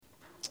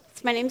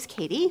So my name's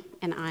Katie,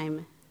 and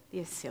I'm the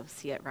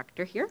associate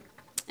rector here.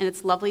 And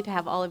it's lovely to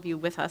have all of you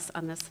with us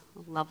on this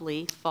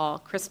lovely fall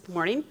crisp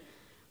morning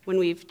when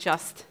we've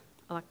just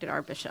elected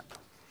our bishop.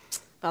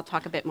 But I'll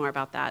talk a bit more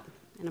about that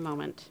in a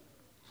moment.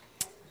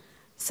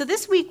 So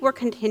this week we're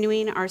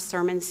continuing our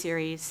sermon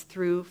series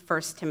through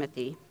 1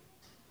 Timothy.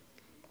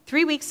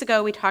 3 weeks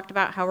ago we talked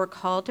about how we're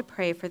called to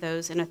pray for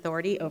those in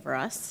authority over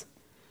us.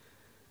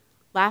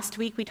 Last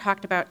week we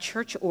talked about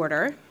church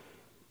order.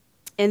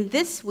 And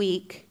this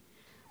week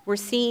we're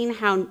seeing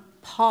how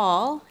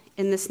Paul,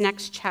 in this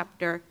next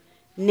chapter,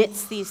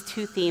 knits these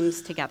two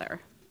themes together.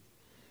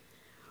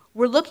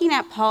 We're looking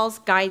at Paul's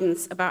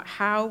guidance about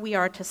how we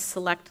are to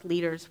select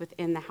leaders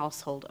within the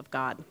household of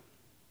God.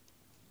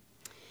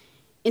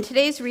 In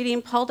today's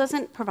reading, Paul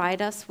doesn't provide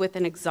us with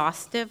an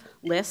exhaustive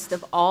list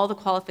of all the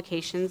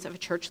qualifications of a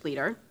church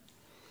leader.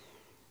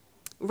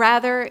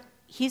 Rather,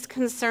 he's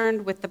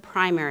concerned with the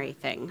primary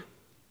thing,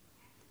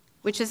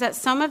 which is that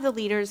some of the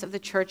leaders of the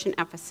church in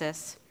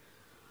Ephesus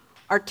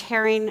are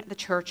tearing the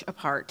church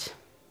apart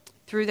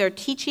through their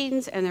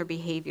teachings and their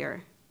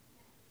behavior.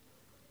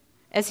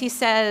 As he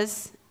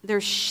says, they're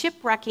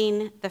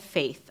shipwrecking the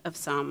faith of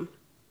some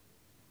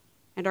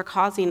and are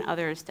causing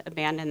others to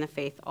abandon the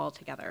faith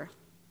altogether.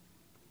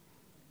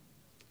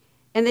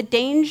 And the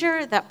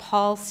danger that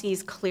Paul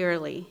sees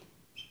clearly,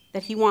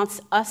 that he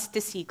wants us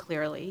to see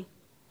clearly,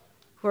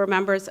 who are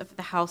members of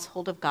the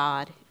household of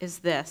God, is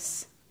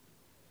this: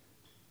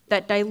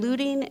 that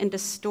diluting and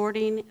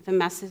distorting the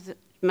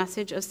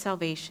message of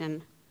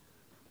salvation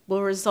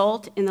will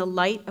result in the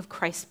light of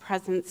Christ's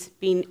presence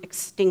being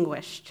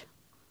extinguished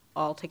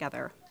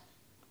altogether.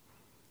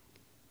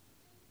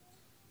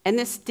 And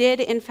this did,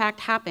 in fact,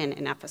 happen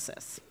in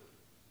Ephesus.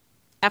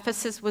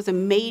 Ephesus was a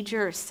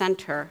major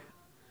center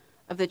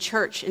of the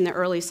church in the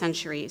early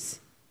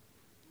centuries.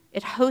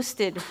 It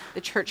hosted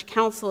the church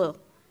council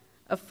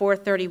of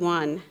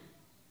 431.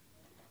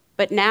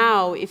 But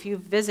now, if you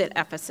visit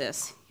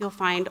Ephesus, you'll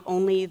find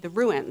only the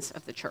ruins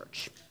of the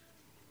church.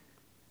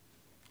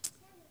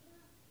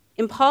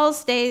 In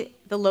Paul's day,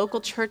 the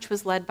local church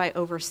was led by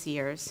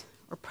overseers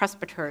or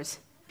presbyters,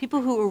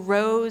 people who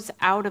arose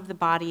out of the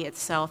body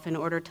itself in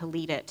order to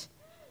lead it.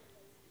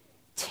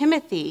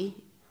 Timothy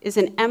is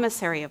an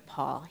emissary of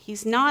Paul.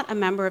 He's not a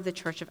member of the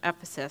church of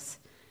Ephesus,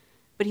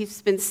 but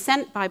he's been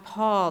sent by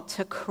Paul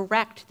to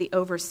correct the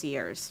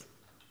overseers.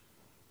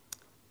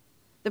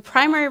 The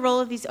primary role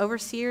of these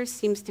overseers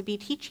seems to be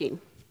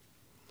teaching,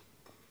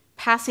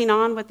 passing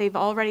on what they've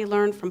already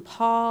learned from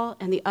Paul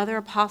and the other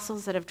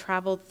apostles that have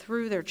traveled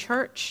through their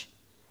church.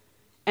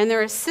 And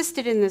they're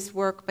assisted in this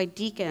work by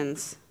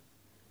deacons,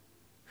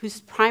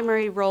 whose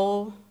primary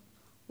role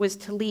was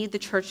to lead the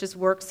church's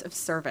works of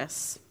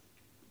service.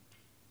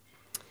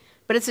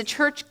 But as the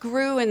church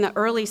grew in the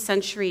early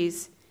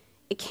centuries,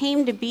 it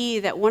came to be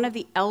that one of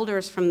the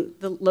elders from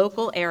the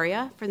local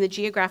area, from the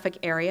geographic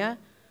area,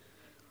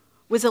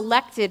 was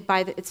elected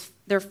by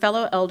their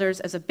fellow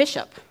elders as a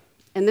bishop.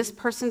 And this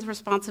person's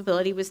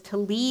responsibility was to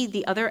lead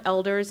the other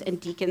elders and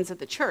deacons of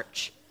the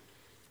church.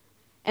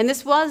 And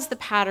this was the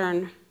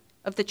pattern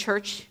of the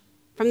church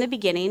from the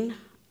beginning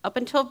up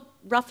until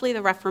roughly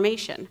the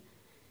Reformation,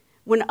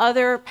 when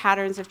other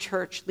patterns of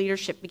church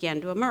leadership began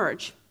to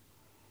emerge.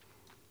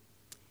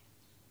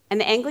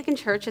 And the Anglican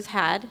Church has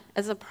had,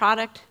 as a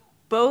product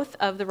both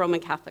of the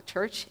Roman Catholic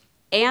Church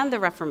and the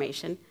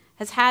Reformation,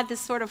 has had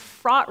this sort of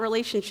fraught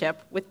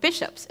relationship with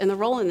bishops and the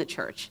role in the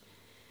church.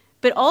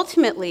 But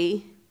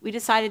ultimately, we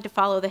decided to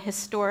follow the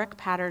historic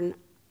pattern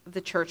of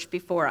the church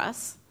before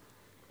us.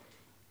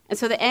 And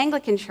so the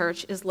Anglican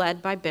Church is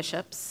led by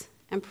bishops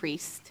and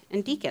priests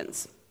and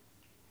deacons.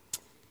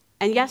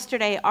 And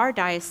yesterday, our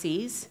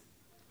diocese,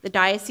 the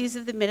Diocese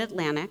of the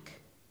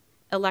Mid-Atlantic,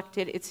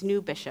 elected its new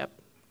bishop,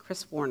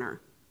 Chris Warner.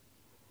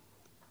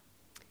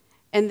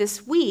 And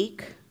this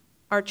week,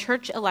 our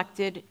church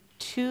elected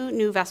 2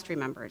 new vestry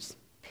members,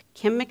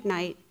 Kim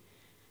McKnight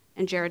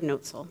and Jared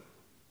Notzel.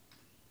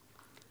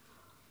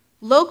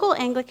 Local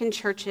Anglican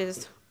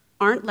churches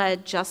aren't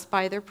led just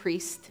by their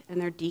priests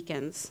and their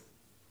deacons,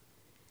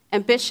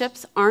 and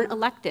bishops aren't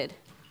elected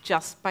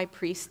just by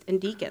priests and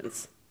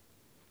deacons,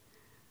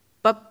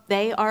 but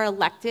they are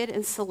elected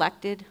and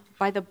selected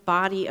by the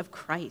body of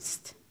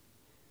Christ,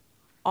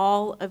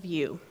 all of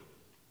you.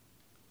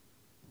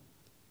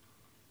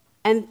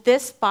 And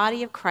this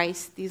body of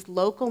Christ, these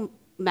local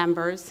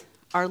members,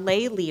 our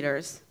lay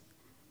leaders,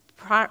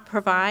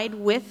 provide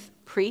with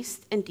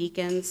priests and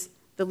deacons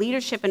the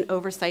leadership and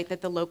oversight that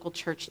the local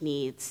church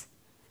needs.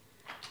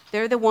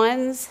 They're the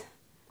ones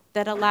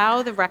that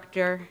allow the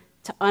rector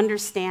to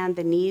understand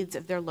the needs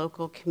of their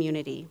local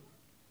community.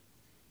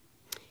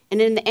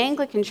 And in the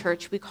Anglican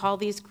Church, we call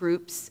these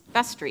groups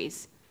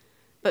vestries.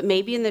 But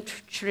maybe in the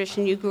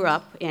tradition you grew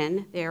up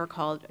in, they are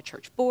called a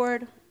church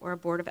board or a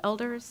board of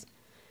elders.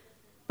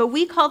 But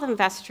we call them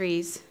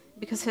vestries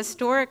because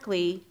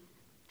historically,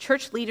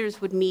 church leaders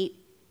would meet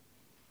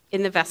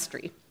in the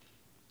vestry,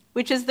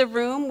 which is the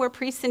room where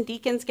priests and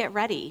deacons get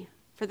ready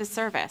for the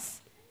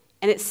service.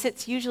 And it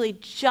sits usually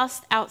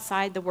just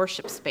outside the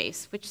worship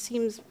space, which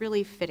seems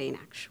really fitting,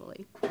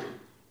 actually.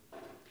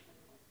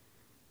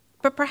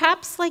 But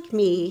perhaps like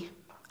me,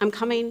 I'm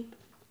coming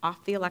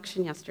off the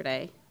election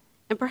yesterday,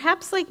 and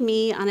perhaps like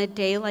me on a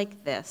day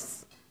like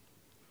this,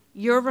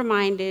 you're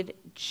reminded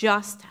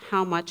just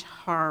how much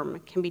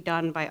harm can be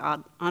done by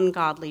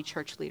ungodly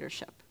church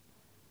leadership.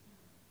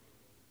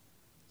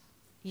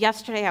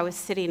 Yesterday, I was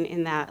sitting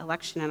in that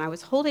election, and I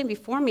was holding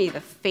before me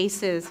the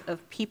faces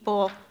of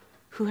people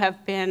who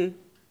have been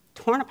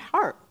torn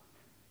apart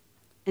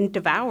and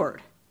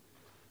devoured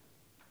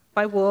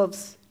by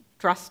wolves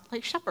dressed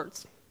like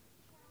shepherds.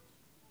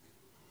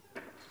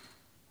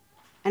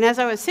 And as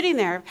I was sitting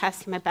there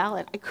passing my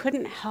ballot, I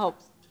couldn't help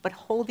but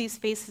hold these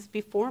faces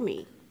before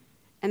me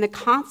and the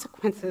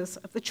consequences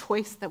of the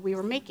choice that we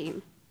were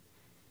making.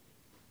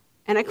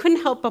 And I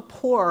couldn't help but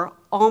pour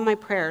all my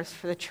prayers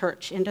for the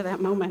church into that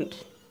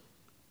moment.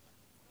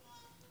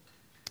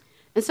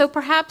 And so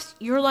perhaps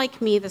you're like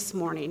me this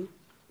morning.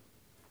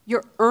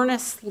 You're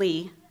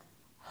earnestly,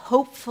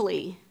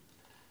 hopefully,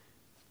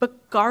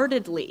 but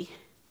guardedly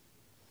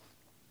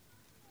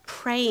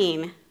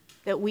praying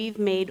that we've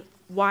made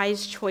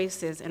wise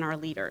choices in our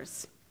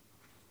leaders.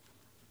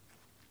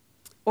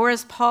 Or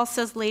as Paul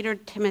says later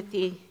to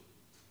Timothy,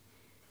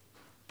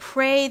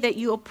 pray that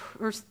you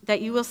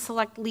will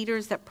select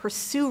leaders that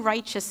pursue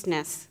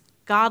righteousness,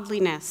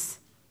 godliness,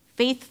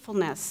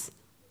 faithfulness,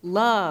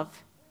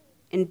 love,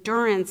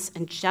 endurance,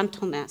 and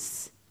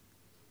gentleness.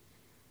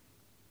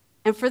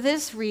 And for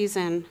this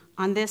reason,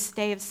 on this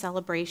day of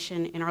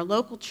celebration in our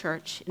local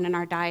church and in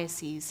our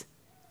diocese,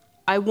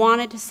 I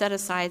wanted to set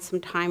aside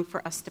some time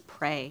for us to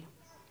pray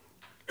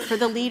for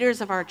the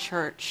leaders of our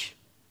church,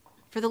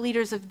 for the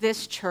leaders of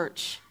this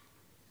church,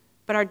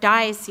 but our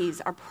diocese,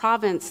 our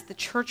province, the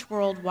church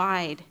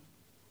worldwide.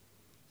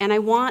 And I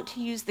want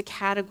to use the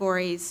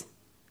categories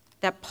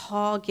that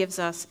Paul gives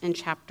us in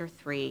chapter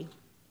 3.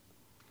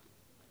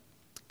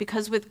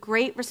 Because with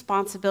great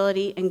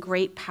responsibility and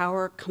great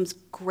power comes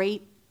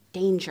great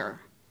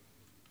danger.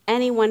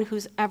 Anyone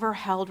who's ever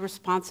held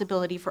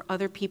responsibility for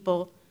other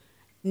people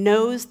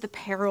knows the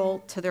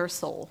peril to their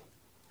soul.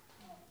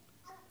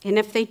 And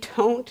if they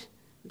don't,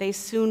 they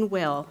soon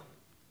will.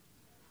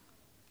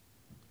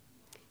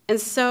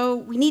 And so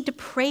we need to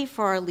pray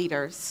for our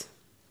leaders,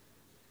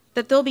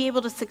 that they'll be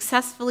able to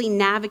successfully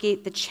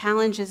navigate the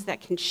challenges that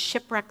can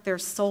shipwreck their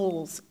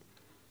souls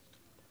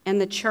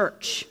and the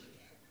church.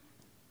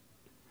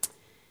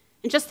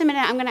 In just a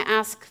minute, I'm going to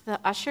ask the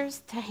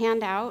ushers to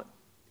hand out.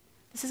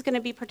 This is going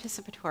to be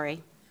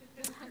participatory.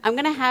 I'm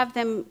going to have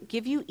them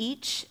give you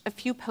each a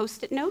few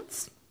Post-it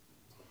notes.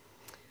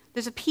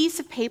 There's a piece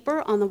of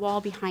paper on the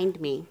wall behind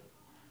me.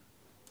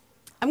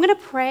 I'm going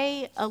to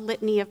pray a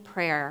litany of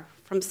prayer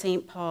from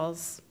St.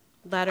 Paul's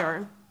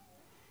letter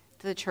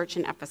to the church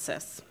in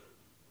Ephesus.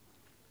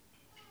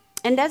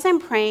 And as I'm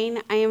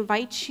praying, I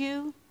invite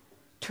you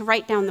to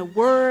write down the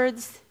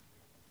words,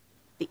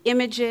 the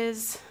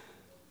images,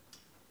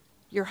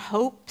 your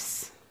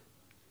hopes,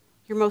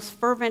 your most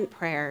fervent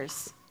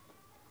prayers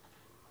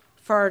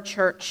for our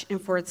church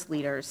and for its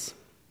leaders.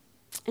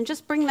 And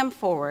just bring them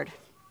forward.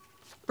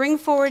 Bring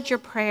forward your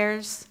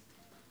prayers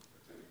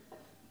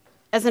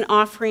as an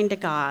offering to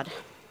God.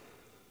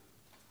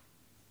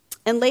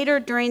 And later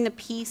during the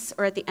peace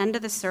or at the end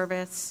of the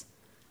service,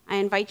 I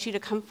invite you to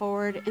come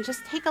forward and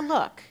just take a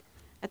look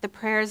at the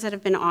prayers that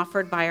have been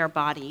offered by our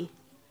body.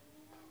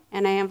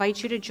 And I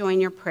invite you to join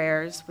your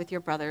prayers with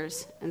your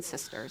brothers and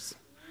sisters.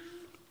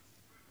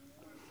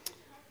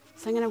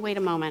 So I'm going to wait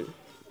a moment,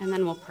 and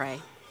then we'll pray.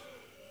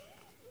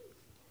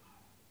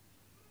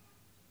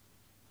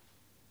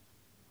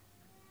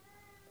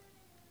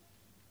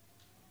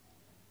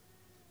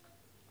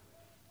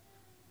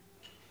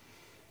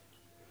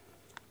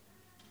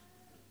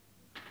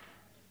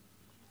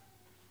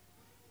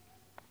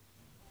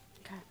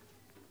 Okay.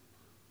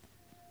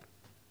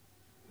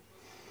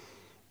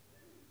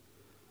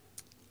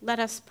 Let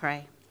us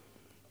pray.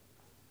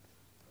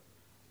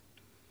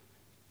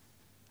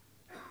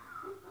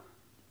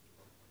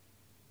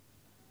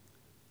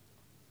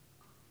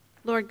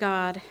 Lord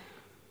God,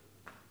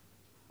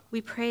 we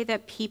pray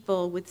that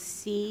people would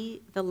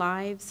see the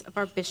lives of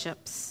our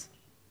bishops,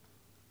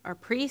 our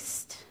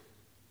priests,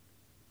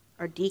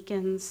 our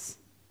deacons,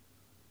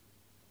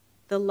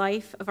 the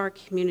life of our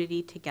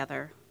community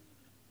together,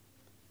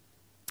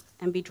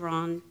 and be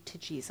drawn to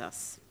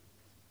Jesus.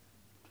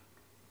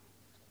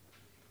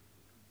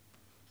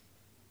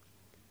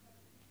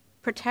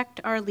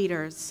 Protect our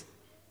leaders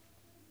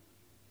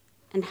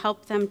and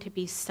help them to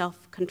be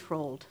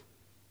self-controlled.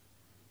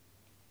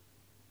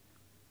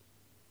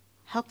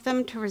 Help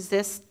them to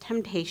resist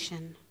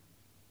temptation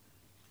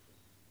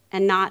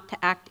and not to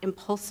act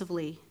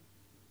impulsively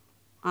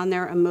on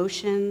their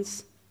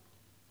emotions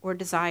or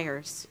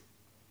desires.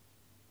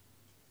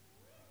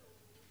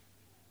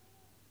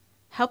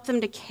 Help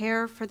them to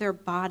care for their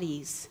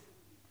bodies,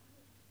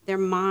 their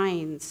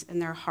minds,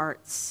 and their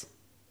hearts,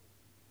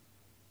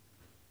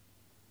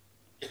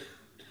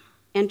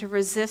 and to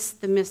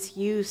resist the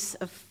misuse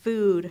of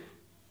food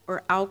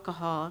or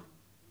alcohol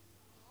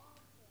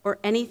or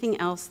anything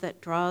else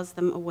that draws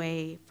them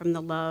away from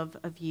the love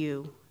of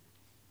you.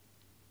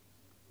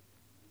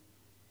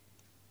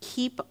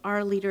 keep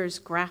our leaders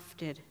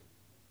grafted,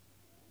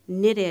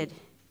 knitted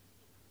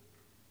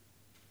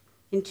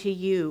into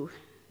you,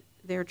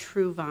 their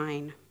true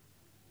vine.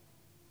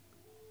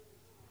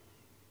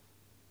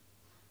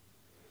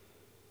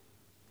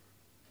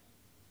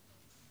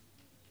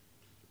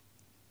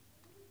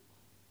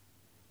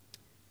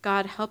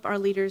 God, help our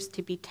leaders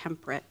to be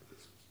temperate.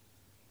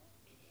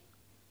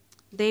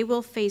 They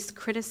will face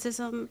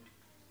criticism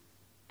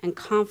and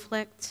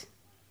conflict,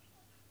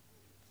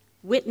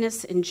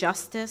 witness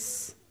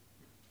injustice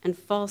and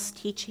false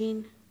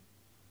teaching.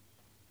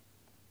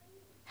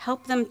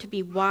 Help them to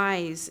be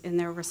wise in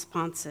their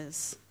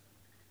responses.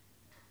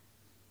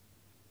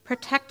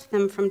 Protect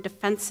them from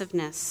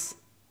defensiveness,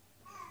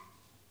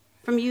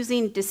 from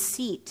using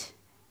deceit,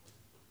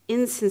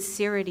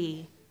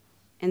 insincerity,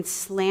 and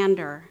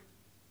slander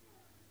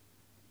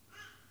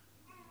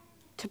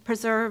to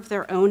preserve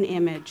their own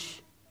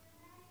image,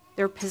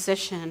 their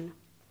position,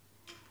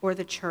 or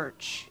the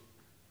church.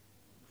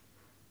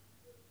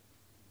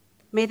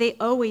 May they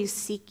always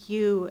seek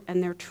you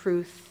and their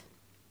truth,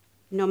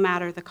 no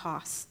matter the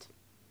cost.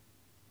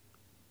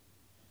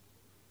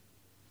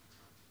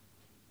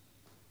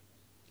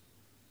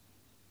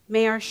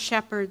 May our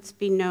shepherds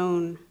be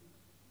known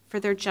for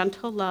their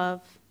gentle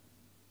love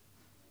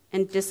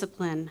and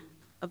discipline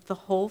of the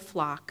whole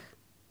flock,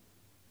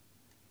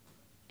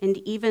 and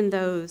even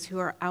those who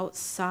are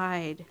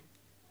outside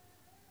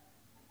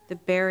the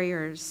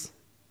barriers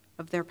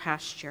of their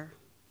pasture.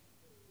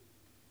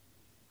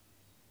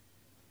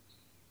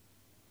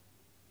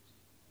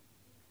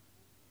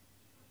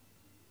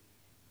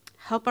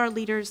 Help our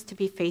leaders to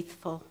be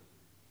faithful.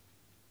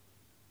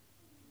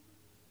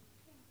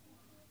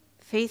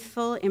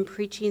 Faithful in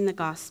preaching the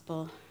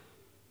gospel.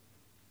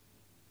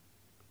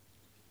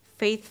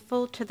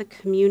 Faithful to the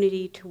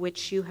community to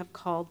which you have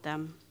called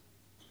them.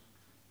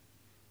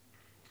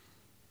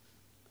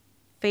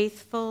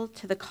 Faithful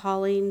to the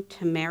calling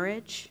to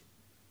marriage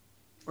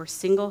or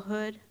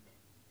singlehood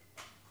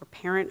or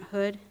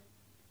parenthood.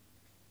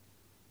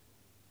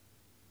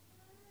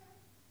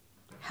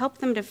 Help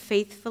them to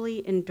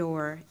faithfully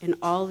endure in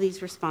all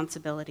these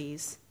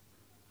responsibilities,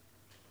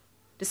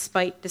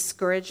 despite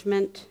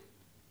discouragement,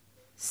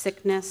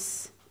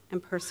 sickness,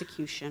 and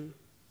persecution.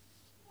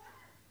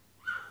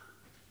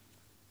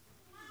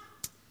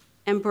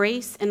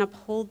 Embrace and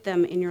uphold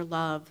them in your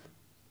love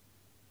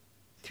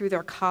through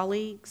their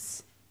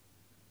colleagues,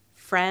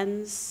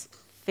 friends,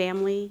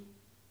 family,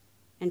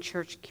 and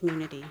church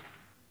community.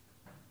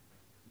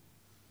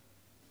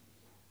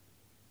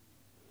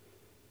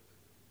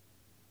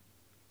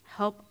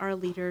 Help our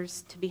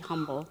leaders to be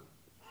humble.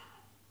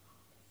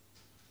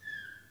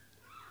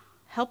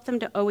 Help them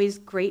to always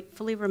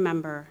gratefully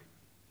remember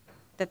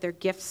that their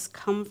gifts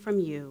come from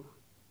you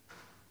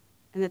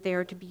and that they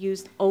are to be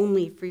used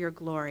only for your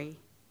glory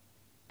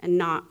and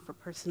not for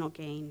personal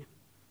gain.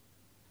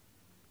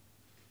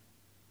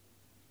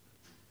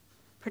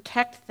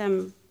 Protect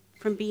them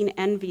from being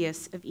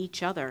envious of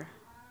each other,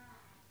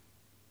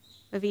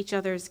 of each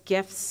other's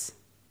gifts,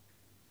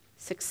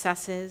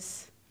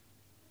 successes,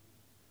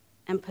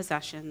 and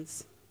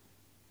possessions.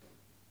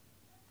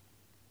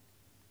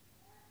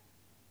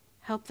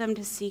 Help them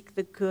to seek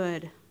the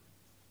good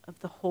of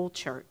the whole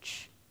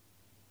church.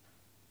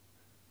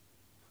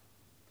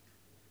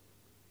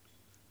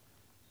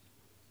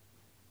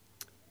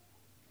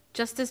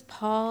 Just as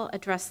Paul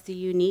addressed the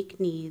unique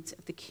needs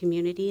of the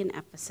community in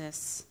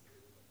Ephesus,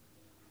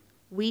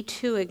 we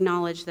too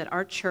acknowledge that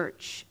our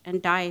church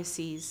and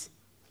diocese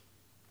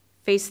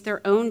face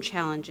their own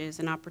challenges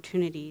and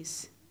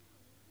opportunities.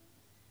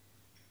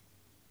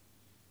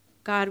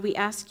 God, we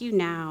ask you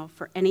now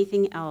for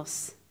anything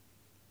else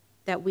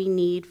that we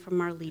need from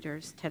our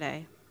leaders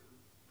today.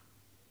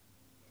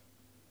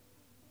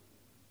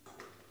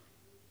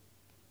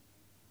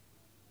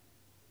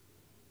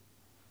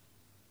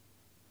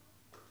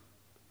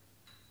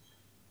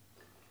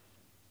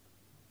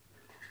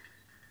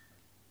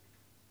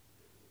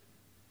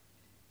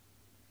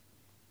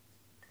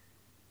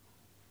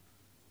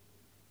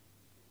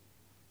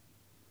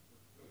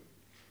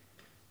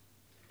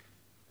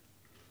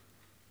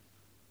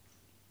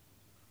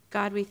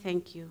 God, we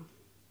thank you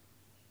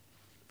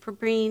for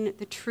being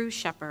the true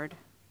shepherd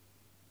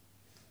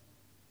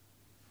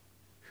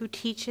who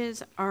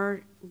teaches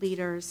our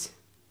leaders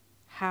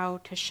how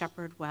to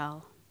shepherd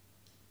well.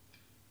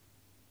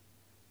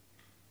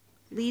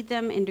 Lead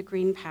them into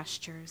green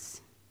pastures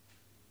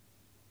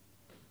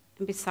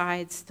and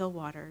beside still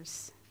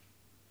waters.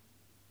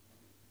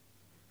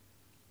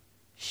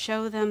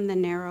 Show them the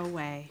narrow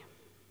way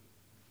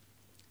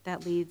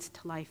that leads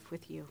to life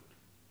with you.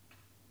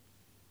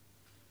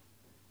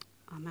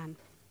 Amen.